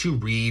of what you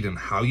read and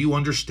how you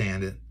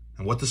understand it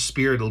and what the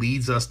Spirit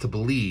leads us to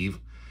believe,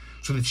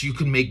 so that you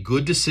can make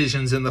good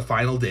decisions in the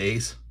final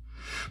days.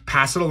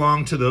 Pass it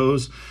along to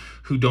those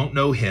who don't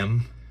know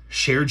him.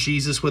 Share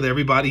Jesus with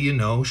everybody you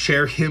know.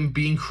 Share him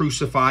being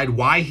crucified,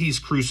 why he's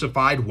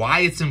crucified, why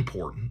it's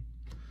important.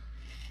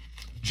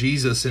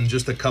 Jesus, in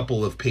just a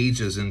couple of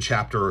pages in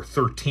chapter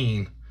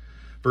 13,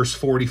 verse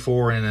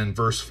 44 and in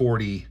verse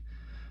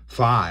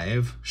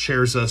 45,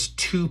 shares us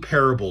two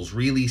parables,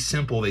 really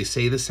simple. They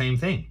say the same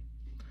thing.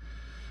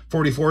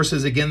 44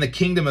 says, again, the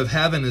kingdom of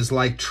heaven is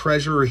like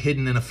treasure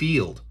hidden in a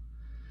field,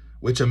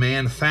 which a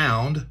man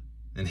found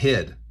and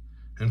hid.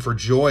 And for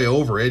joy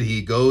over it,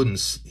 he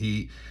goes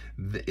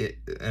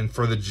and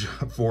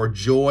for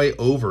joy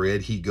over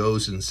it, he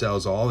goes and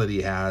sells all that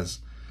he has,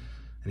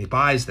 and he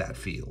buys that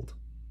field.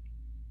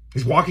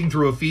 He's walking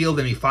through a field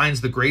and he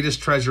finds the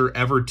greatest treasure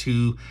ever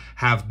to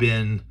have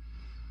been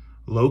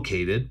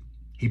located.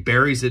 He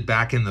buries it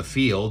back in the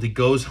field. He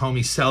goes home,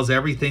 he sells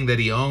everything that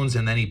he owns,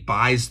 and then he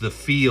buys the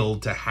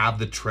field to have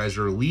the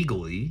treasure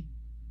legally.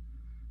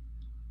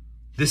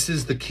 This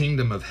is the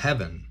kingdom of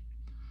heaven.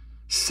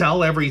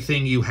 Sell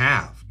everything you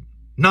have.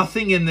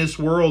 Nothing in this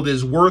world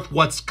is worth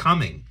what's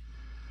coming.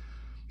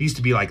 It used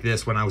to be like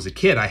this when I was a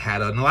kid. I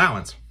had an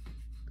allowance.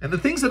 And the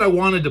things that I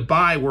wanted to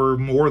buy were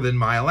more than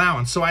my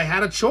allowance. So I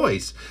had a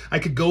choice. I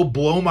could go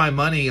blow my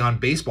money on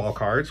baseball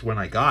cards when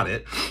I got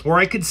it, or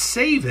I could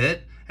save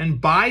it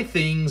and buy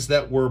things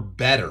that were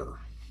better.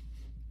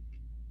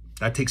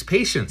 That takes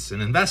patience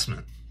and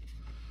investment.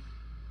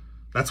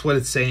 That's what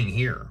it's saying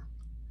here.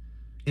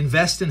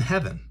 Invest in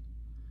heaven.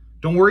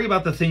 Don't worry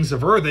about the things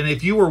of earth. And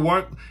if you were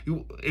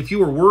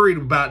worried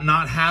about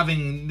not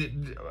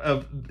having,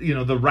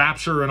 the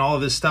rapture and all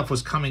of this stuff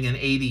was coming in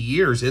 80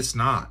 years, it's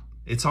not.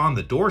 It's on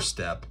the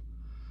doorstep.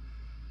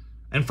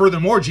 And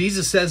furthermore,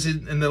 Jesus says at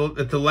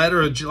the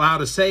letter of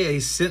Laodicea,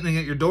 he's sitting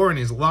at your door and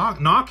he's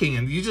knocking,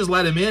 and you just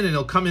let him in and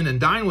he'll come in and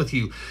dine with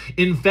you.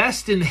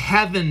 Invest in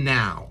heaven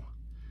now.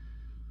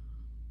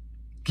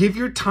 Give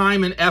your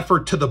time and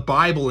effort to the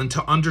Bible and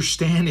to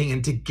understanding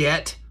and to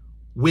get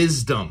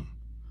wisdom.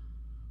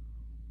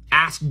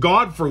 Ask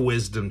God for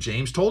wisdom.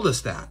 James told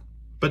us that.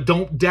 But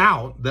don't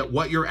doubt that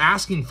what you're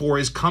asking for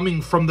is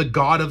coming from the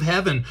God of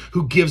heaven,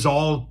 who gives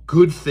all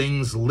good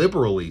things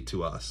liberally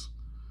to us.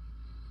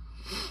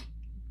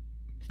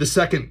 The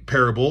second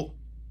parable,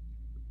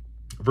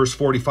 verse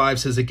 45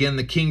 says, again,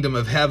 the kingdom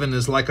of heaven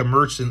is like a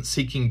merchant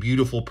seeking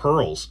beautiful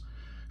pearls,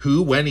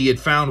 who, when he had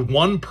found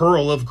one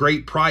pearl of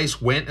great price,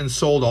 went and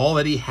sold all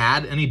that he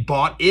had, and he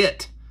bought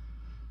it.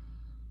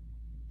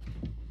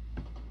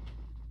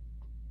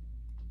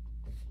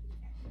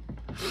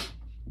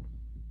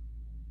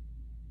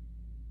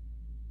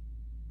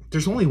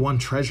 There's only one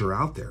treasure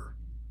out there.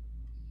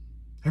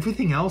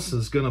 Everything else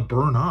is going to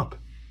burn up.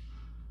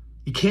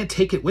 You can't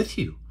take it with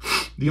you.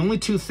 The only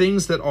two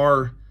things that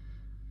are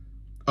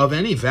of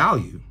any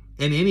value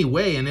in any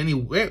way and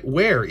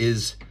anywhere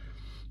is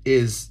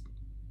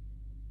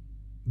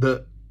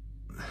the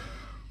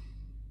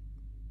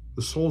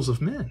souls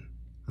of men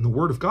and the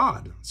word of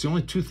God. It's the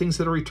only two things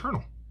that are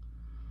eternal.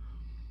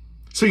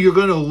 So you're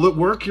going to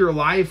work your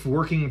life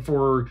working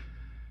for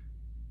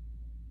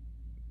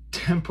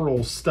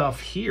temporal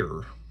stuff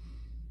here,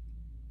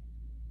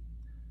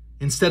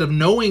 instead of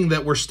knowing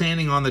that we're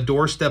standing on the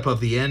doorstep of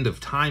the end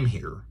of time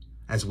here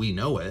as we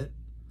know it.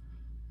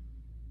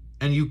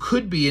 And you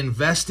could be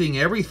investing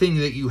everything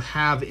that you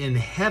have in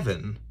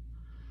heaven,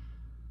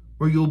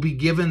 where you'll be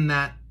given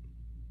that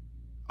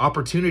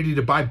opportunity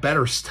to buy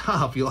better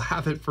stuff. You'll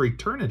have it for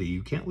eternity.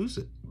 You can't lose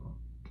it.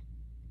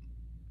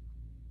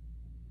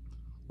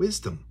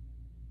 Wisdom.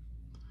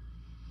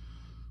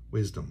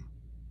 Wisdom.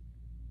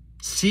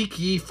 Seek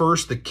ye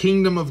first the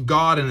kingdom of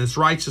God and its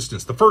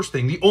righteousness. The first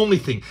thing, the only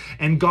thing.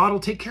 And God will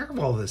take care of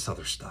all this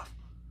other stuff.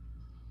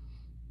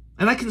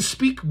 And I can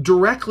speak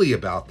directly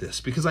about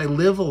this because I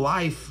live a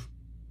life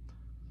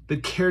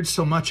that cared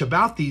so much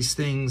about these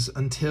things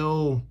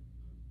until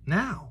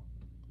now.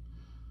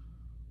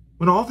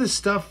 When all this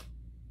stuff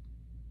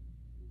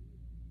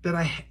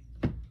that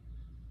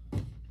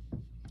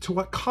to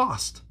what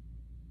cost?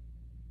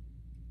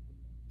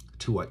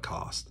 To what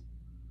cost?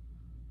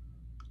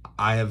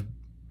 I have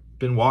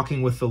been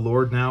walking with the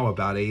Lord now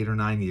about 8 or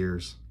 9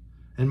 years,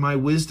 and my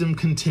wisdom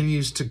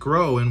continues to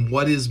grow in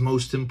what is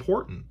most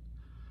important.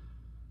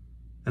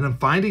 And I'm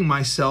finding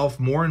myself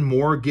more and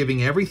more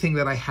giving everything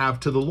that I have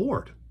to the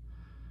Lord.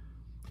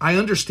 I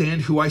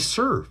understand who I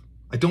serve.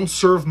 I don't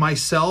serve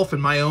myself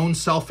and my own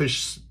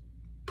selfish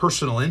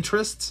personal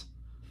interests.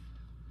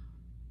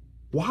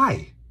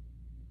 Why?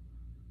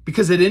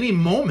 Because at any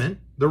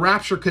moment, the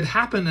rapture could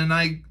happen and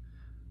I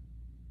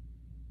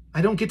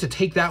don't get to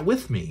take that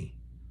with me.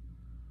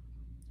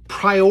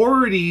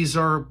 Priorities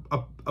are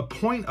a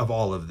point of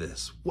all of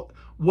this.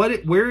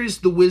 Where is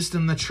the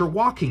wisdom that you're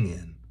walking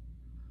in?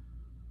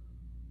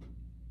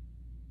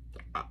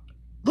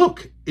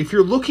 Look, if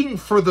you're looking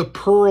for the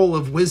pearl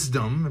of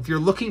wisdom, if you're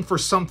looking for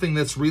something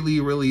that's really,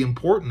 really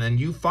important and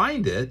you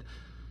find it,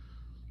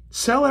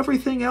 sell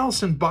everything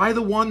else and buy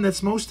the one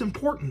that's most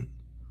important.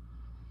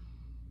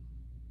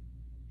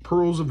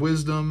 Pearls of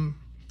wisdom,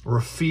 or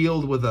a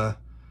field with a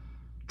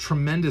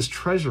tremendous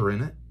treasure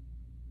in it.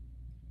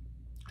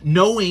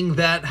 Knowing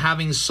that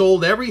having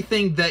sold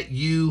everything that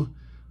you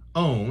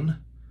own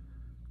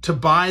to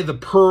buy the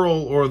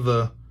pearl or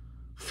the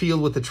field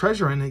with the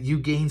treasure in it, you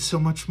gain so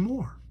much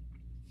more.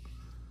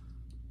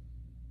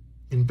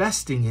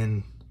 Investing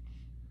in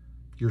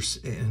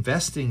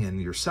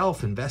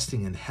yourself,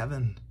 investing in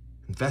heaven,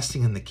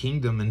 investing in the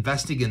kingdom,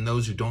 investing in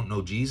those who don't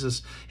know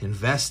Jesus,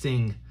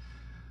 investing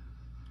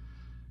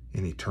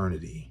in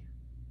eternity.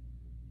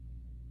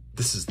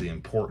 This is the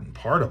important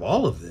part of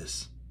all of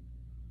this.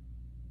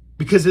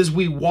 Because as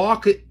we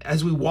walk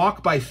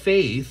by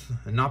faith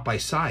and not by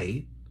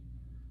sight,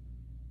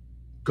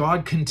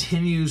 God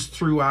continues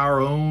through our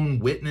own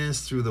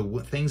witness, through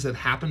the things that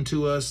happen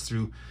to us,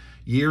 through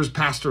years.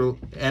 Pastor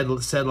Ed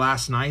said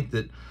last night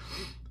that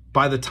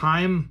by the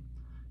time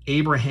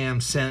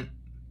Abraham sent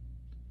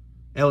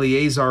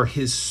Eliezer,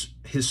 his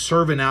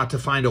servant, out to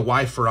find a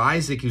wife for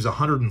Isaac, he was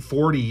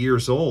 140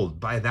 years old.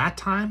 By that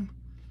time,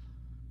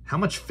 how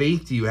much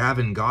faith do you have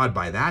in God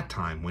by that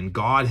time, when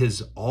God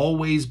has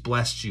always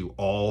blessed you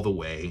all the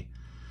way?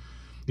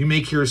 You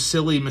make your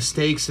silly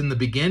mistakes in the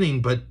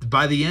beginning, but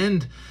by the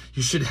end,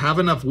 you should have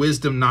enough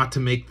wisdom not to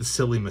make the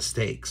silly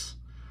mistakes,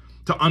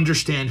 to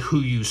understand who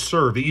you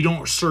serve, that you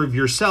don't serve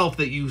yourself,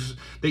 that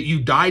you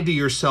died to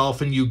yourself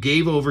and you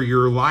gave over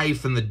your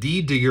life and the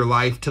deed to your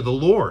life to the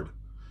Lord.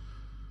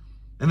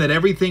 And that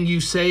everything you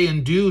say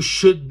and do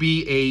should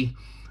be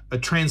a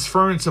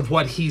transference of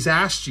what he's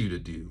asked you to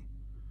do.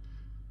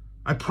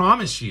 I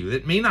promise you,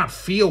 it may not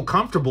feel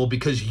comfortable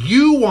because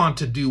you want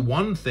to do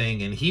one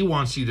thing and he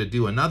wants you to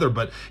do another,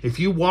 but if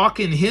you walk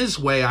in his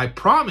way, I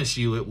promise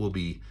you it will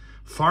be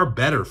far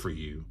better for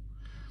you.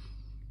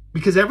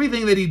 Because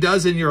everything that he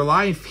does in your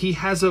life, he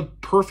has a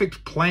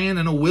perfect plan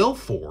and a will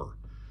for.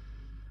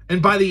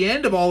 And by the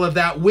end of all of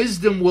that,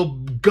 wisdom will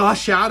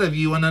gush out of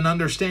you and an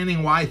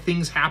understanding why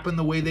things happen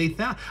the way they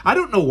thought. I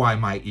don't know why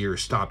my ear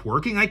stopped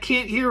working. I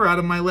can't hear out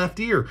of my left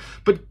ear.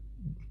 But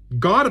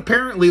God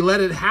apparently let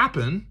it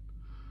happen.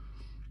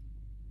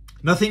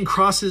 Nothing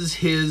crosses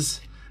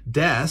his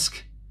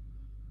desk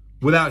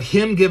without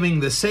him giving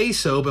the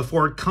say-so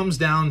before it comes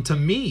down to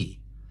me.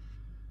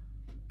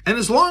 And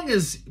as long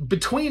as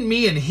between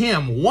me and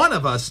him, one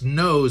of us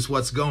knows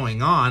what's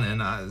going on,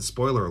 and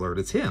spoiler alert,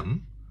 it's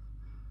him,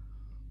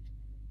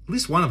 at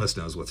least one of us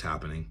knows what's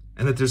happening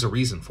and that there's a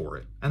reason for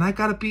it. And I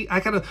gotta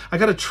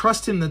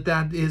trust him I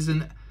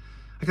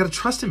gotta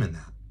trust him in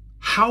that.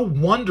 How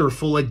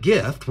wonderful a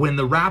gift when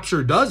the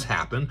rapture does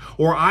happen,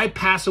 or I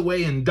pass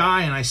away and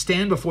die and I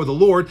stand before the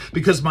Lord,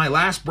 because my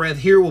last breath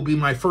here will be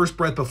my first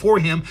breath before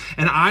him,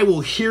 and I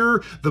will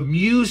hear the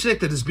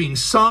music that is being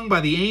sung by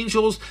the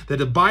angels that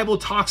the Bible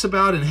talks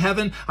about in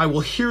heaven. I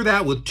will hear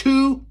that with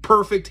 2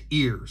 perfect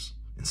ears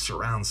in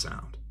surround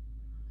sound.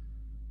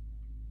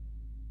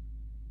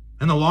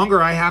 And the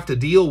longer I have to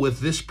deal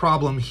with this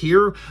problem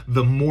here,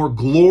 the more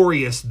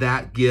glorious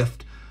that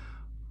gift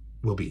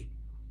will be.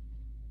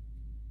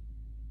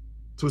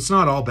 So it's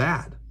not all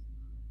bad,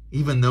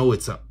 even though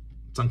it's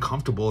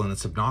uncomfortable and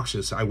it's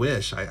obnoxious. I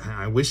wish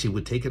he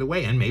would take it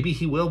away, and maybe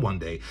he will one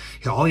day.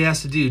 All he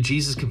has to do,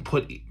 Jesus can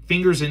put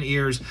fingers in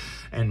ears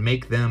and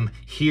make them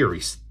hear.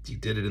 He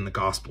did it in the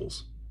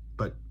Gospels,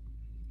 but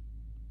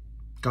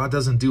God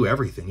doesn't do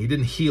everything. He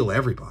didn't heal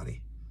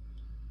everybody.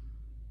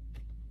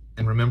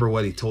 And remember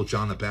what he told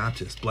John the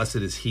Baptist: blessed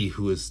is he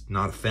who is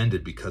not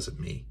offended because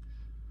of me.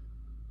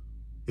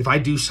 If I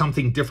do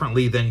something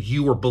differently than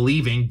you are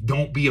believing,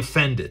 don't be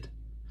offended.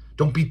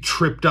 Don't be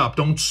tripped up.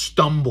 Don't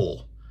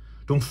stumble.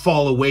 Don't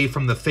fall away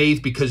from the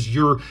faith, because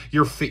your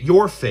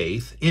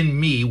faith in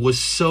me was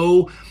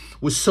so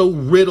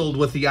riddled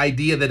with the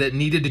idea that it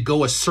needed to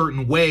go a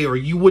certain way or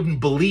you wouldn't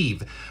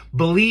believe.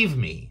 Believe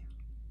me,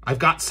 I've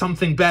got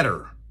something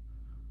better.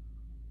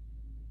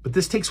 But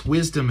this takes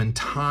wisdom and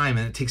time,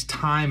 and it takes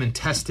time and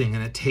testing,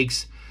 and it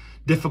takes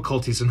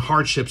difficulties and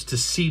hardships to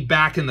see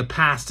back in the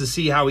past, to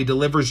see how he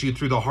delivers you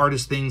through the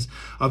hardest things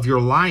of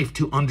your life,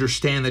 to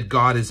understand that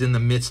God is in the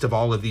midst of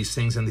all of these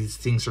things, and these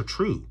things are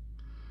true.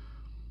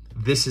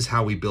 This is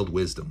how we build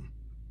wisdom.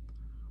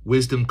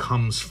 Wisdom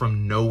comes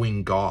from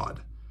knowing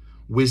God.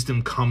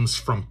 Wisdom comes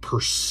from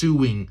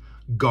pursuing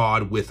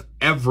God with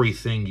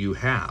everything you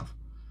have,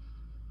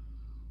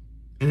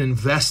 and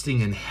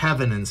investing in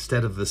heaven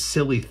instead of the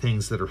silly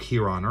things that are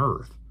here on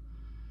earth.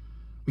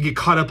 We get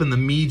caught up in the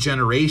me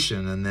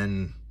generation, and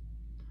then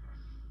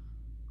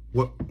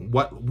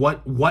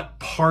what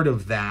part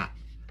of that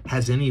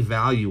has any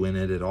value in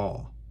it at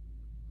all?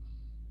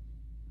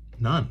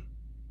 None.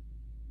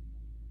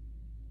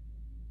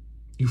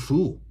 You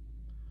fool.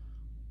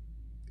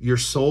 Your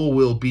soul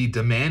will be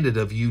demanded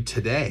of you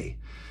today.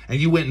 And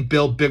you went and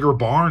built bigger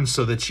barns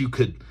so that you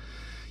could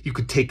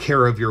take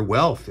care of your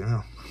wealth. You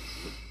know,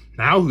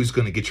 now who's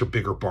going to get your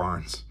bigger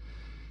barns?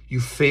 You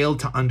failed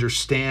to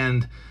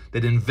understand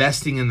that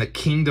investing in the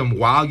kingdom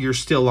while you're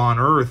still on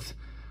earth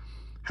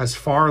has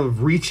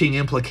far-reaching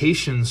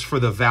implications for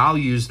the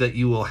values that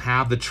you will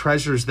have, the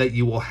treasures that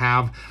you will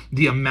have,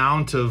 the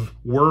amount of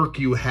work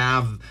you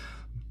have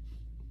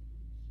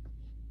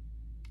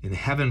in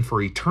heaven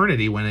for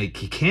eternity, when he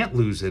can't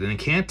lose it, and he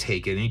can't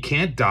take it, and he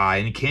can't die,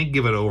 and he can't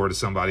give it over to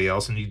somebody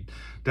else, and it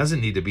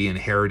doesn't need to be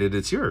inherited.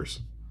 It's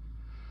yours.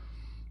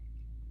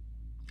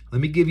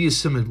 Let me give you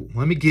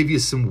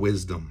some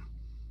wisdom.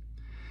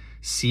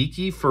 Seek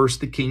ye first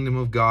the kingdom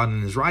of God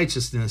and his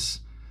righteousness,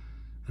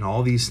 and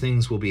all these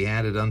things will be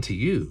added unto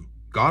you.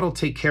 God will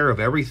take care of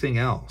everything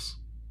else.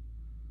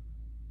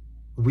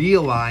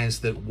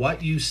 Realize that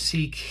what you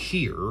seek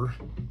here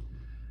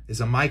is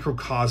a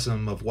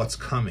microcosm of what's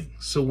coming.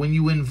 So when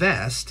you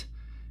invest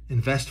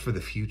for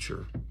the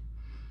future.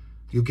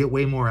 You'll get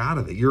way more out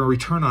of it. Your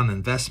return on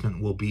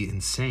investment will be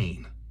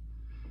insane.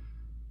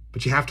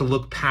 But you have to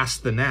look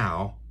past the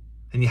now,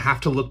 and you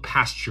have to look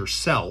past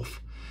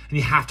yourself, and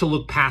you have to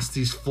look past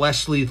these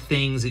fleshly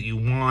things that you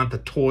want, the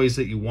toys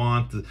that you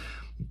want,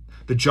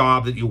 the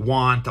job that you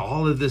want,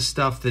 all of this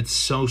stuff that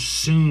so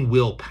soon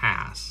will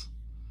pass.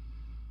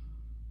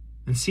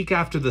 And seek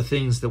after the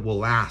things that will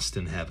last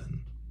in heaven.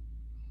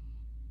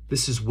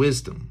 This is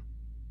wisdom.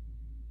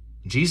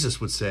 Jesus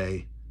would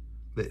say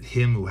that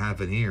him who have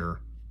an ear,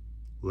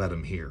 let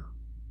him hear.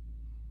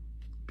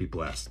 Be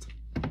blessed.